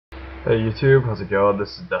Hey YouTube, how's it going?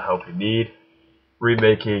 This is the help you need.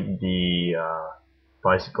 Remaking the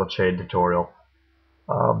bicycle chain tutorial.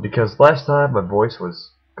 Because last time my voice was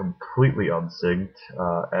completely unsynced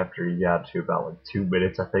after you got to about like 2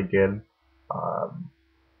 minutes I think in.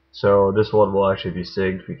 So this one will actually be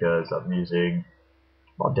synced because I'm using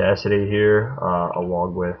Audacity here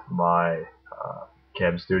along with my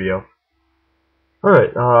Cam Studio.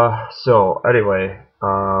 Alright, so anyway,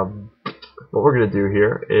 what we're going to do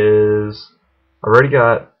here is I already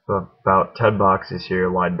got about 10 boxes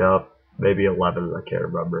here lined up, maybe 11, I can't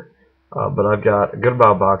remember. But I've got a good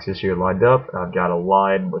amount of boxes here lined up. I've got a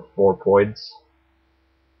line with 4 points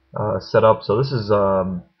set up. So this is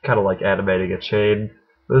kind of like animating a chain,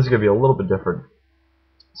 but this is going to be a little bit different.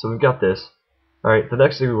 So we've got this. Alright, the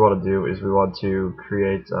next thing we want to do is we want to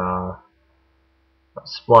create a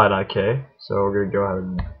spline IK. So we're going to go ahead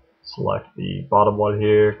and select the bottom one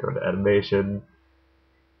here, go to animation,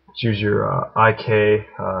 choose your IK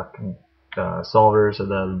solvers, and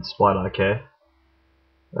then spline IK.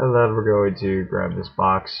 And then we're going to grab this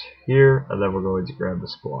box here, and then we're going to grab the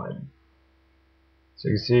spline. So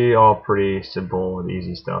you can see all pretty simple and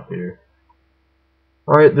easy stuff here.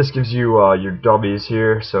 Alright, this gives you your dummies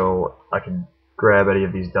here, so I can grab any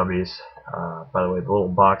of these dummies. By the way, the little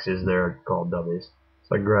boxes there are called dummies.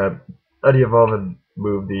 So I can grab any of them and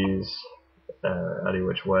move these any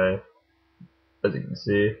which way, as you can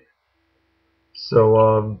see.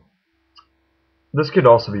 So this could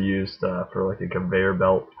also be used for like a conveyor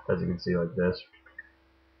belt, as you can see, like this.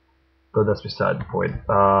 But that's beside the point.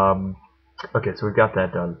 Okay, so we've got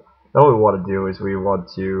that done. Now what we want to do is we want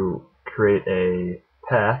to create a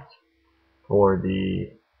path for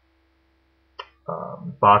the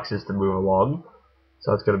boxes to move along.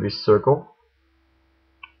 So it's going to be circle.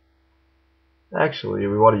 Actually,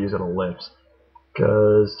 we want to use an ellipse,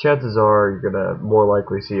 because chances are you're going to more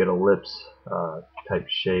likely see an ellipse type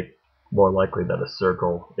shape more likely than a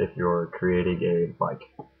circle if you're creating a bike.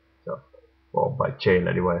 So, well, bike chain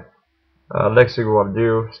anyway. Next thing we want to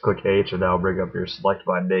do is click H and now bring up your select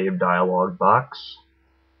by name dialog box,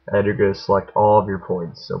 and you're going to select all of your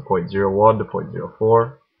points. So point 0, 1 to point 0,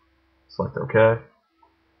 4. Select OK,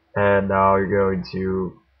 and now you're going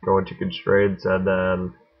to go into constraints, and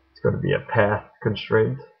then it's going to be a path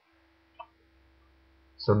constraint.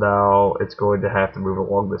 So now it's going to have to move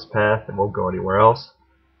along this path and won't go anywhere else.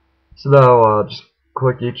 So now just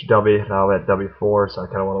click each dummy. Now I'm at dummy 4, so I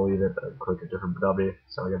kind of want to leave it and click a different dummy.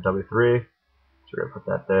 So I got dummy 3, so we're going to put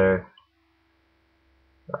that there.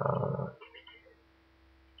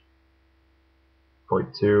 Point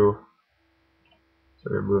 2, so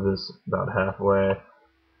we're going to move this about halfway.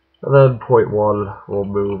 And then point 1 will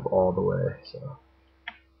move all the way. So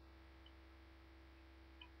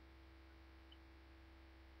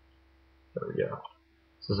there we go.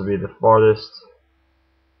 So this will be the farthest,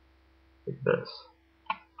 like this.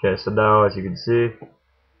 Okay, so now as you can see,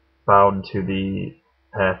 bound to the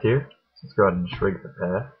path here. So let's go ahead and shrink the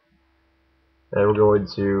path. And we're going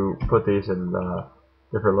to put these in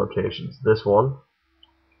different locations. This one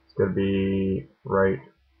is going to be right,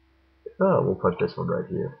 we'll put this one right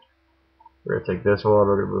here. We're going to take this one,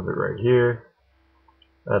 we're going to move it right here.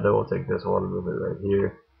 And then we'll take this one and move it right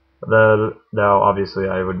here. And then, now obviously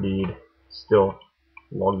I would need still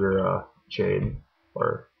longer chain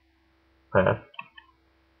or path.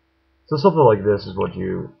 So something like this is what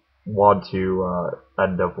you want to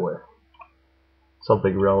end up with.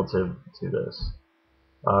 Something relative to this.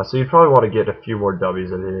 So you probably want to get a few more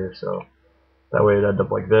dummies in here, so that way it ends up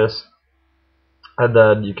like this. And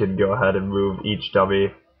then you can go ahead and move each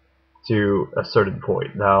dummy to a certain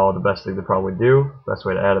point. Now the best thing to probably do, best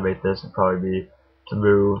way to animate this would probably be to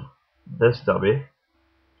move this dummy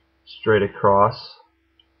straight across.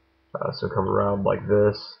 So come around like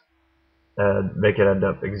this and make it end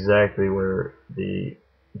up exactly where the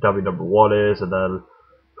dummy number 1 is, and then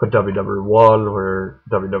put dummy number 1 where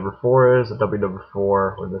dummy number 4 is, and dummy number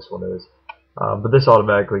 4 where this one is. But this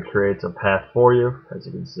automatically creates a path for you, as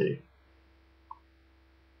you can see.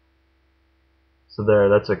 So there,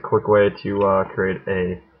 that's a quick way to create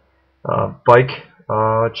a bike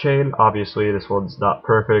chain. Obviously this one's not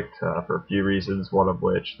perfect for a few reasons, one of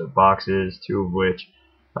which the boxes, 2 of which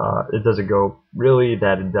it doesn't go really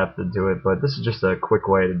that in depth into it, but this is just a quick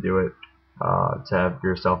way to do it, to have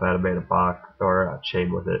yourself animate a box or a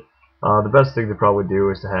chain with it. The best thing to probably do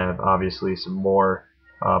is to have obviously some more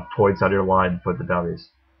points on your line to put the dummies.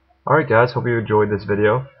 Alright guys, hope you enjoyed this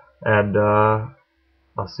video, and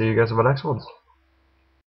I'll see you guys in my next ones.